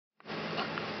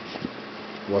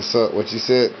What's up? What you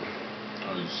said?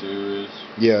 Are you serious?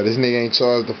 Yeah, this nigga ain't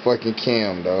charged the fucking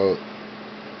cam, dog.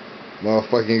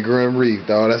 Motherfucking Grim Reef,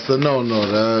 dog. That's a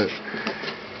no-no, dog.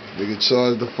 Nigga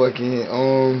charged the fucking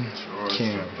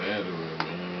cam. Battery,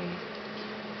 man.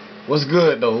 What's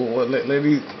good though? Let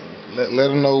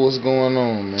them know what's going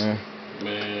on, man.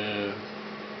 Man,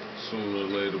 sooner or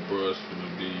later, bruh's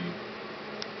finna be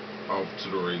off to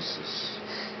the races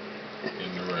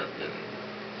in the rap game.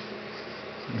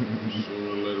 Sooner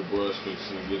or later, bruh's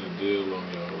finna get a deal on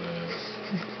y'all ass.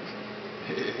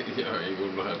 Y'all ain't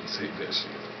gonna know how to take that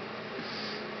shit.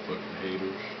 Fucking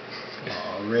haters.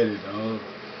 Already, dog.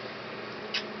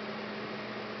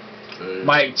 Hey.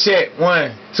 Mic check,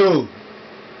 1, 2.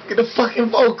 Look at the fucking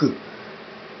vocal.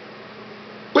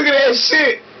 Look at that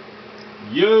shit.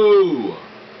 Yo.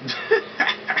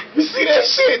 You see that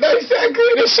shit? No, you see how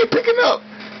good that shit picking up.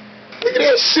 Look at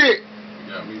that shit.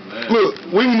 You got me mad. Look,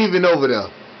 we ain't even over there.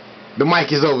 The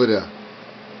mic is over there.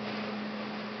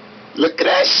 Look at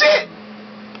that shit.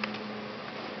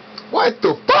 What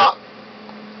the fuck?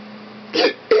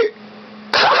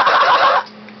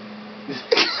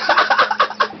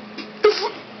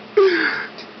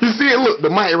 You see it? Look, the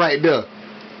mic right there.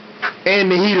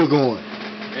 And the heater going.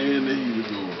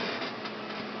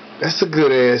 That's a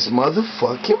good ass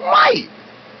motherfucking mic.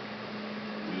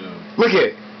 Yeah. Look at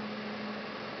it.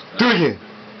 Do it again.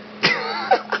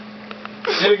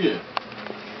 Say it again.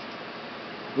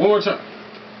 One more time.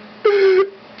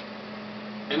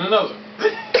 And another.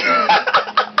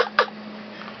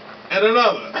 And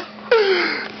another.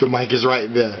 The mic is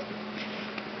right there.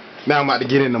 Now I'm about to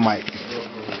get in the mic.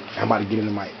 I'm about to get in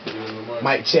the mic.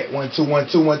 Mic check, 1 2 1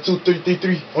 2 1 2 3 3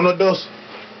 3. Uno dos.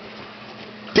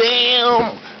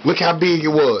 Damn! Look how big it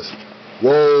was.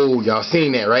 Whoa, y'all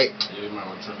seen that, right? Yeah, you might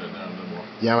want to turn that down a little more.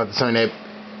 Yeah, I'm about to turn that.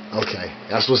 Okay,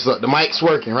 that's what's up. The mic's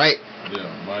working, right?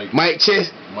 Yeah, mic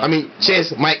chest. Mic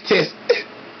test. Mic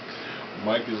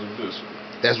is official.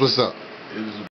 That's what's up. It is